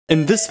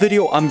In this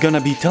video, I'm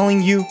gonna be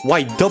telling you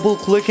why double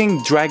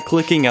clicking, drag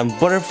clicking, and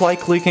butterfly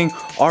clicking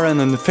are an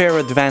unfair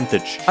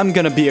advantage. I'm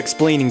gonna be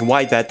explaining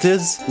why that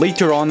is.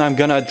 Later on, I'm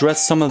gonna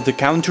address some of the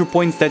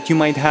counterpoints that you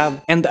might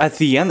have. And at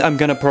the end, I'm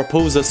gonna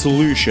propose a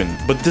solution.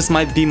 But this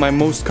might be my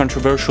most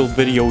controversial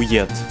video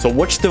yet. So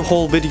watch the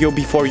whole video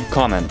before you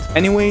comment.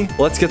 Anyway,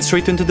 let's get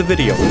straight into the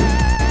video.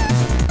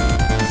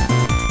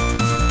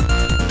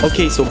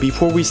 Okay, so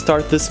before we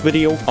start this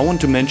video, I want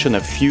to mention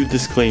a few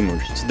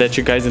disclaimers so that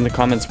you guys in the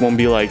comments won't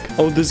be like,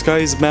 oh, this guy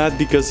is mad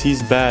because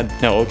he's bad.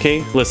 No,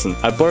 okay? Listen,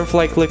 I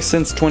butterfly click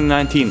since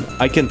 2019.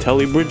 I can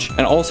telebridge,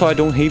 and also I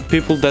don't hate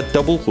people that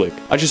double click.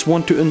 I just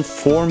want to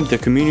inform the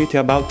community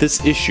about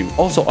this issue.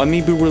 Also, I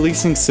may be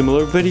releasing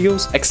similar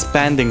videos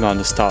expanding on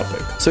this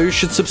topic, so you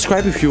should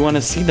subscribe if you want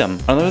to see them.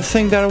 Another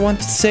thing that I want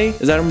to say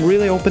is that I'm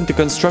really open to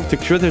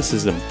constructive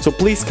criticism, so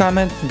please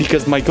comment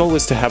because my goal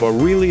is to have a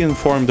really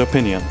informed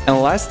opinion.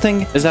 And last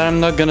thing is that I'm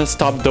not gonna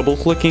stop double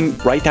clicking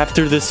right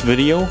after this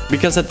video,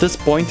 because at this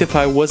point if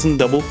I wasn't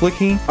double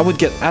clicking I would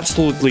get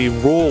absolutely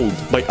rolled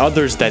by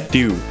others that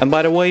do. And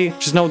by the way,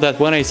 just know that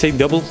when I say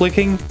double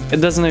clicking,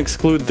 it doesn't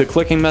exclude the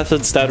clicking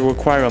methods that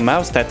require a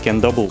mouse that can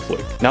double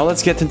click. Now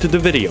let's get into the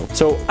video.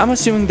 So I'm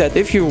assuming that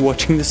if you're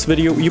watching this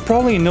video you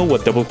probably know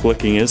what double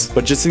clicking is,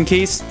 but just in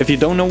case, if you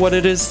don't know what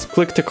it is,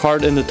 click the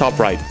card in the top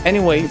right.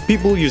 Anyway,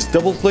 people use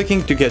double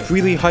clicking to get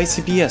really high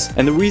CPS,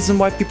 and the reason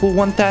why people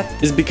want that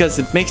is because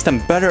it makes them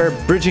better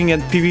at bridging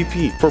and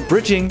PvP. For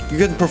bridging, you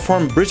can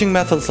perform bridging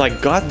methods like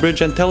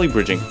godbridge and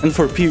telebridging, and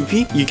for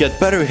PvP, you get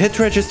better hit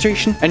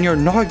registration and your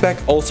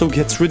knockback also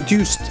gets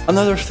reduced.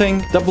 Another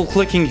thing, double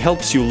clicking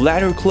helps you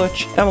ladder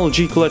clutch,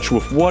 MLG clutch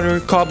with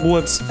water,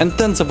 cobwebs, and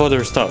tons of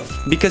other stuff,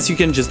 because you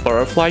can just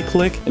butterfly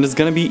click and it's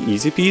gonna be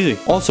easy peasy.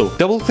 Also,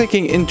 double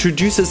clicking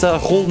introduces a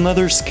whole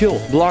nother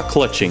skill, block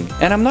clutching,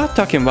 and I'm not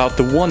talking about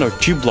the 1 or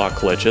 2 block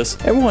clutches.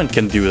 Everyone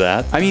can do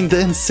that. I mean the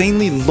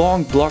insanely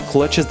long block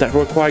clutches that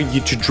require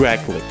you to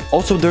drag click.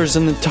 Also, there's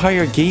an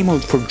entire game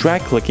mode for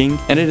drag clicking,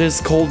 and it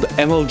is called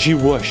MLG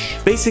Rush.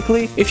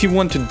 Basically, if you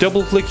want to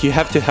double click, you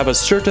have to have a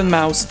certain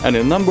mouse, and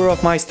a number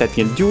of mice that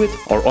can do it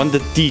are on the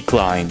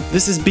decline.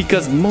 This is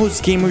because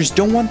most gamers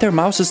don't want their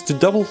mouses to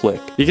double click.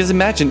 Because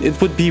imagine, it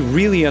would be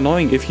really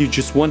annoying if you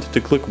just wanted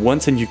to click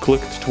once and you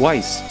clicked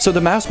twice. So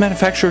the mouse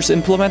manufacturers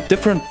implement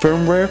different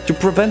firmware to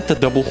prevent the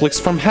double clicks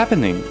from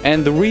happening.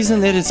 And the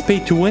reason it is pay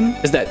to win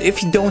is that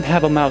if you don't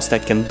have a mouse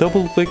that can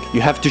double click,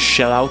 you have to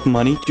shell out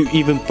money to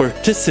even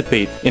participate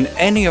in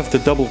any of the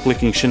double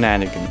clicking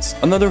shenanigans.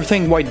 Another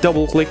thing why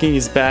double clicking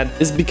is bad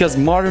is because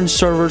modern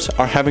servers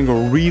are having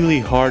a really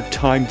hard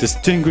time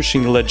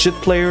distinguishing legit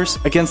players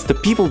against the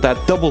people that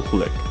double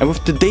click. And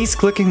with today's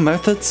clicking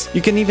methods,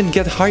 you can even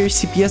get higher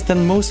CPS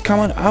than most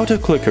common auto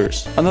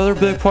clickers. Another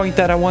big point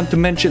that I want to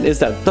mention is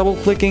that double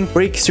clicking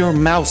breaks your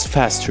mouse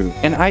faster,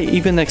 and I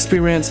even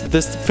experienced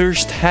this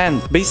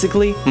firsthand.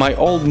 Basically, my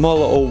old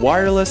Molo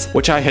wireless,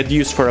 which I had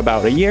used for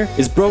about a year,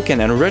 is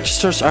broken and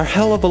registers a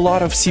hell of a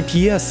lot of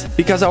CPS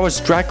because I was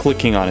drag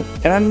clicking on it,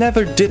 and I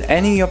never did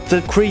any of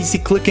the crazy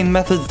clicking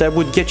methods that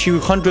would get you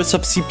hundreds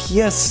of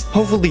CPS.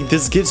 Hopefully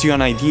this gives you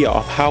an idea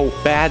of how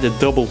bad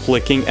double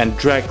clicking and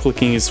drag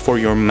clicking is for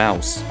your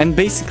mouse. And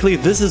basically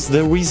this is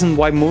the reason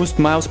why most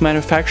mouse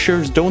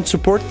manufacturers don't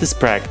support this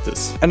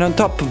practice. And on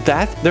top of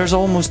that, there's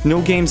almost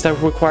no games that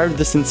require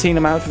this insane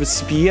amount of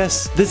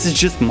CPS. This is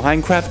just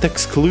Minecraft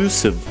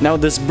exclusive. Now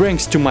this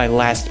brings to my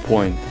last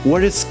point.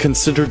 What is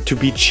considered to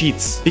be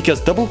cheats?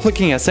 Because double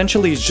clicking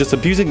essentially is just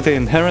abusing the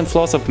inherent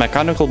flaws of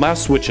mechanical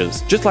mouse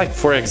switches. Just like,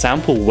 for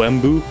example,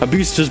 Wembu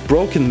abused his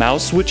broken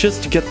mouse switches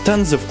to get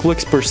tons of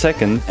clicks per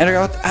second, and I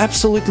got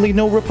absolutely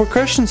no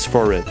repercussions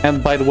for it.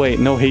 And by the way,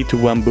 no hate to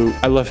Wembu,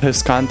 I love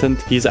his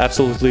content, he's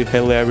absolutely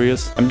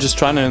hilarious. I'm just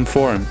trying to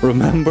inform,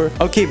 remember?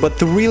 Okay, but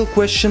the real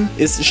question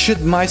is,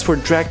 should mice for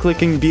drag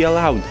clicking be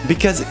allowed?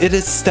 Because it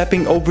is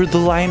stepping over the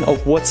line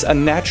of what's a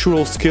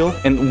natural skill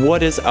and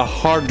what is a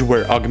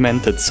hardware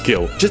augmented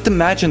skill. Just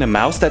imagine a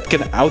mouse that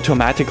can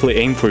automatically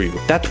aim for you.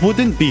 That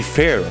wouldn't be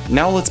fair.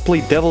 Now let's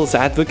play devil's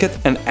advocate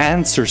and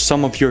answer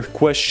some of your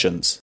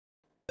questions.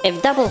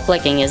 If double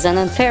clicking is an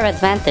unfair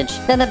advantage,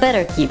 then a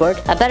better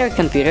keyboard, a better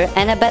computer,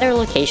 and a better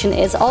location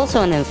is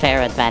also an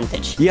unfair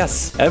advantage.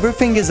 Yes,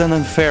 everything is an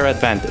unfair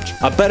advantage.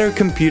 A better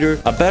computer,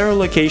 a better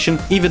location,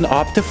 even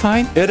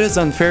Optifine, it is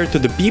unfair to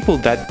the people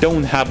that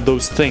don't have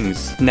those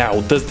things. Now,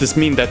 does this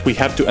mean that we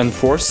have to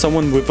enforce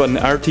someone with an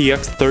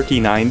RTX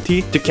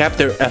 3090 to cap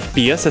their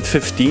FPS at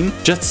 15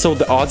 just so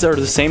the odds are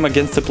the same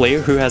against a player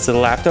who has a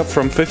laptop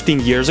from 15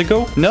 years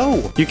ago?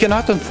 No, you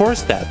cannot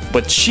enforce that.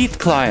 But cheat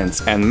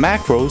clients and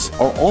macros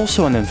are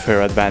also an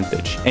unfair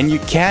advantage, and you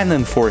can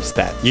enforce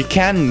that. You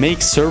can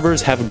make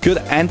servers have good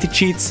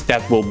anti-cheats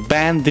that will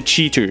ban the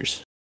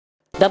cheaters.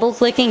 Double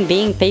clicking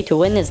being pay to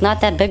win is not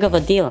that big of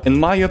a deal. In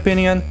my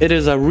opinion, it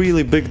is a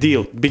really big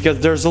deal because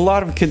there's a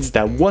lot of kids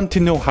that want to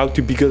know how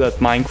to be good at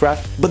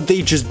Minecraft, but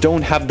they just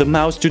don't have the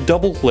mouse to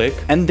double click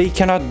and they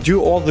cannot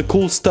do all the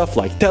cool stuff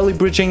like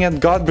telebridging and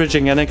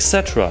godbridging and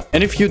etc.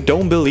 And if you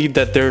don't believe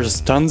that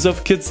there's tons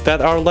of kids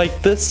that are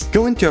like this,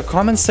 go into a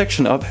comment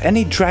section of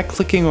any drag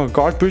clicking or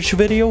godbridge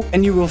video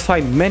and you will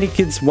find many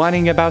kids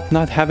whining about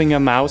not having a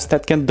mouse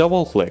that can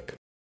double click.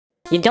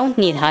 You don't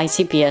need high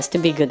CPS to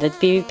be good at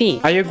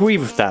PvP. I agree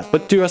with that,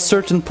 but to a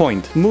certain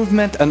point,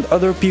 movement and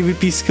other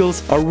PvP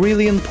skills are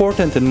really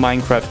important in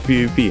Minecraft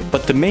PvP.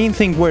 But the main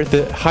thing where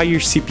the higher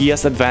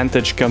CPS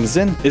advantage comes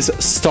in is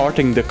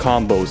starting the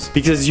combos,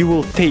 because you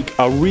will take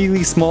a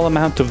really small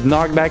amount of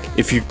knockback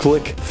if you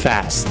click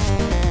fast.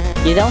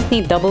 You don't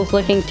need double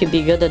clicking to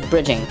be good at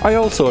bridging. I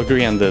also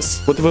agree on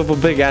this, but with a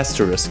big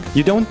asterisk.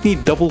 You don't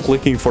need double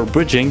clicking for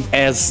bridging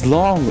as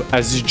long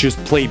as you just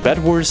play Bed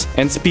Wars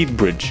and speed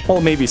bridge.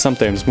 Or maybe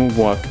sometimes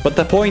moonwalk. But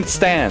the point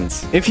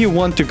stands. If you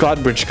want to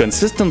god bridge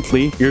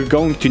consistently, you're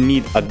going to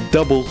need a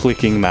double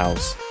clicking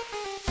mouse.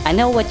 I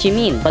know what you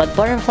mean, but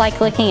butterfly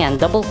clicking and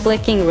double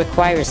clicking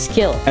requires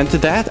skill. And to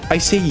that, I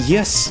say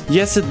yes.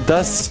 Yes, it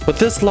does. But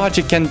this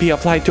logic can be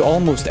applied to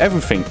almost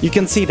everything. You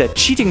can see that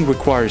cheating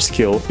requires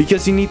skill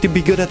because you need to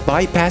be good at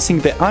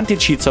bypassing the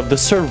anti-cheats of the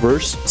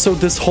servers. So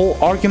this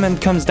whole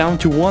argument comes down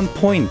to one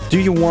point. Do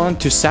you want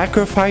to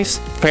sacrifice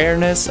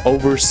fairness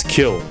over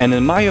skill? And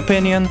in my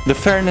opinion, the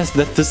fairness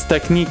that this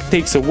technique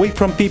takes away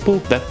from people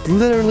that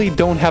literally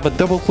don't have a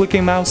double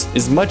clicking mouse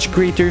is much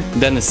greater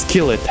than the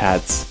skill it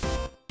adds.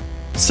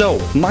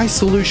 So, my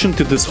solution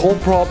to this whole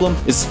problem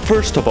is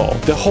first of all,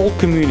 the whole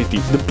community,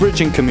 the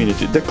bridging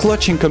community, the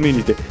clutching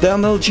community, the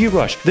MLG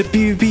rush, the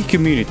PvP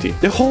community,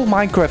 the whole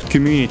Minecraft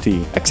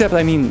community. Except,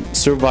 I mean,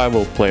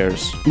 survival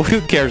players. But who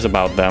cares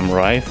about them,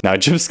 right? Now,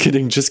 just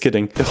kidding, just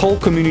kidding. The whole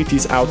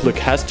community's outlook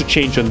has to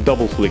change on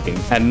double clicking.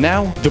 And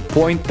now, the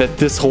point that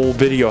this whole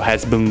video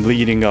has been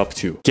leading up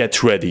to.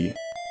 Get ready.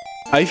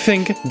 I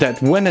think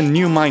that when a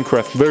new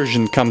Minecraft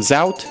version comes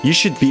out, you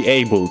should be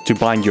able to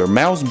bind your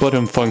mouse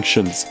button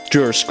functions to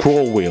your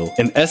scroll wheel,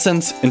 in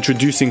essence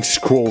introducing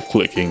scroll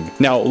clicking.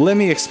 Now let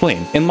me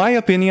explain. In my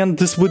opinion,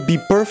 this would be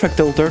perfect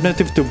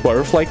alternative to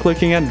butterfly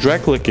clicking and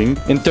drag clicking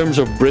in terms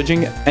of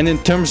bridging, and in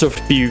terms of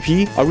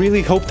PvP, I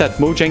really hope that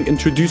Mojang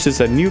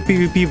introduces a new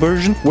PvP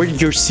version where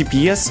your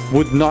CPS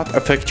would not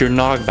affect your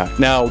knockback.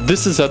 Now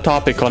this is a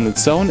topic on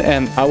its own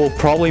and I will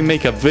probably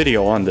make a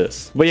video on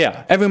this. But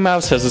yeah, every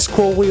mouse has a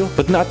scroll wheel,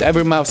 but not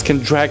every mouse can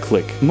drag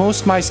click.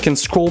 Most mice can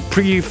scroll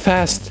pretty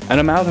fast. An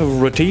amount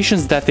of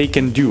rotations that they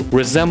can do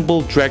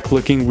resemble drag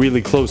clicking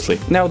really closely.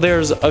 Now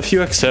there's a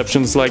few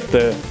exceptions like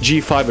the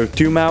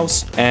G502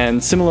 mouse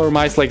and similar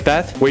mice like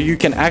that where you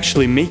can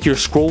actually make your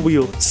scroll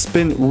wheel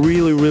spin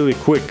really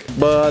quick.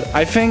 But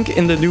I think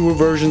in the newer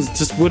versions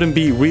this wouldn't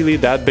be really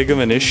that big of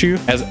an issue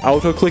as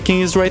auto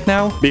clicking is right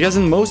now, because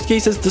in most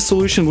cases the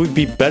solution would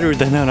be better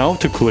than an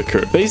auto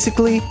clicker.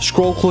 Basically,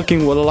 scroll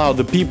clicking would allow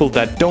the people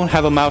that don't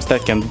have a mouse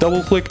that can double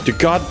click to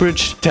god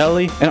bridge,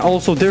 tele, and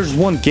also there's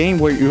one game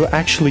where you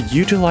actually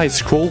utilize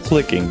scroll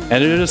clicking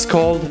and it is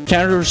called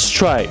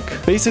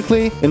Counter-Strike.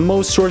 Basically, in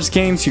most Source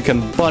games you can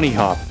bunny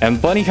hop, and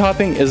bunny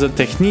hopping is a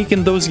technique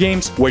in those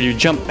games where you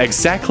jump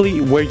exactly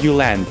where you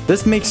land.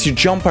 This makes you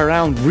jump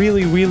around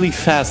really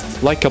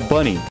fast like a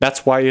bunny.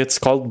 That's why it's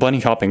called bunny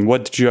hopping.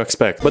 What did you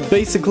expect? But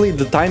basically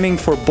the timing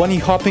for bunny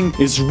hopping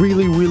is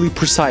really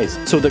precise.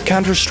 So the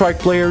Counter-Strike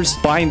players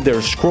bind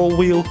their scroll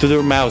wheel to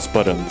their mouse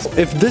buttons.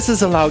 If this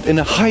is allowed in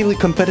a highly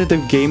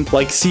competitive game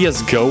like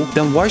CSGO,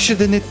 then why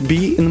shouldn't it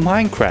be in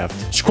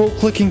Minecraft? Scroll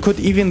clicking could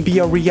even be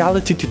a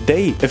reality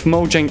today if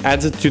Mojang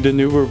adds it to the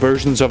newer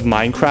versions of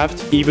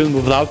Minecraft, even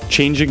without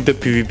changing the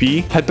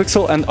PvP.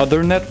 Hypixel and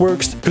other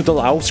networks could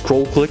allow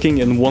scroll clicking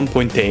in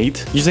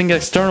 1.8 using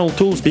external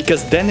tools,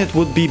 because then it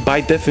would be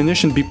by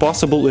definition be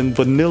possible in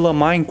vanilla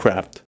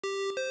Minecraft.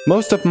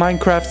 Most of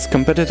Minecraft's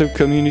competitive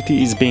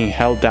community is being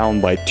held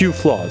down by two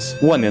flaws,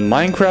 one in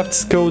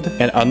Minecraft's code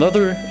and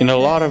another in a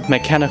lot of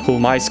mechanical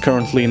mice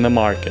currently in the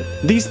market.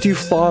 These two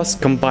flaws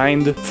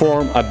combined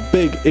form a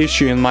big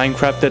issue in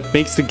Minecraft that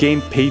makes the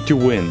game pay to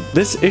win.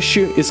 This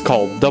issue is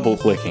called double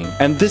clicking,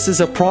 and this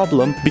is a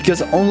problem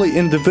because only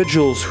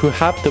individuals who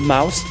have the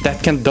mouse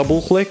that can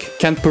double click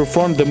can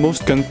perform the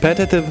most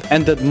competitive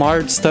and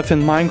admired stuff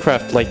in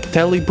Minecraft like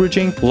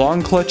tele-bridging,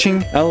 long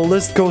clutching, and the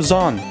list goes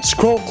on.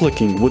 Scroll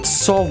clicking would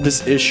solve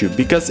this issue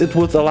because it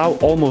would allow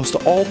almost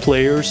all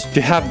players to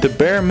have the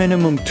bare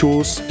minimum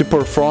tools to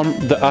perform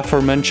the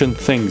aforementioned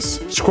things.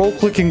 Scroll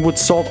clicking would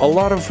solve a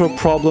lot of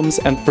problems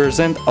and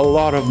present a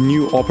lot of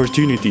new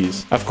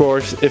opportunities, of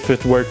course if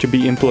it were to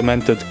be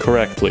implemented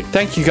correctly.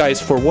 Thank you guys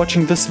for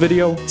watching this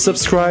video.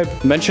 Subscribe,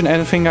 mention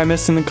anything I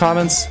missed in the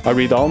comments. I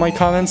read all my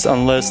comments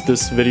unless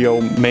this video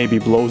maybe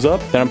blows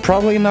up. Then I'm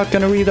probably not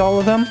gonna read all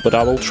of them, but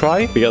I will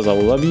try because I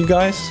love you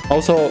guys.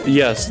 Also,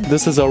 yes,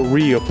 this is a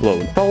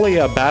re-upload. Probably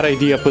a bad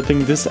idea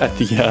putting this at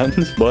the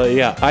end, but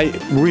yeah, I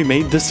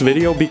remade this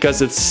video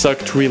because it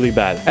sucked really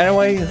bad.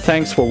 Anyway,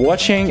 thanks for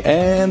watching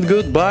and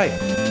goodbye.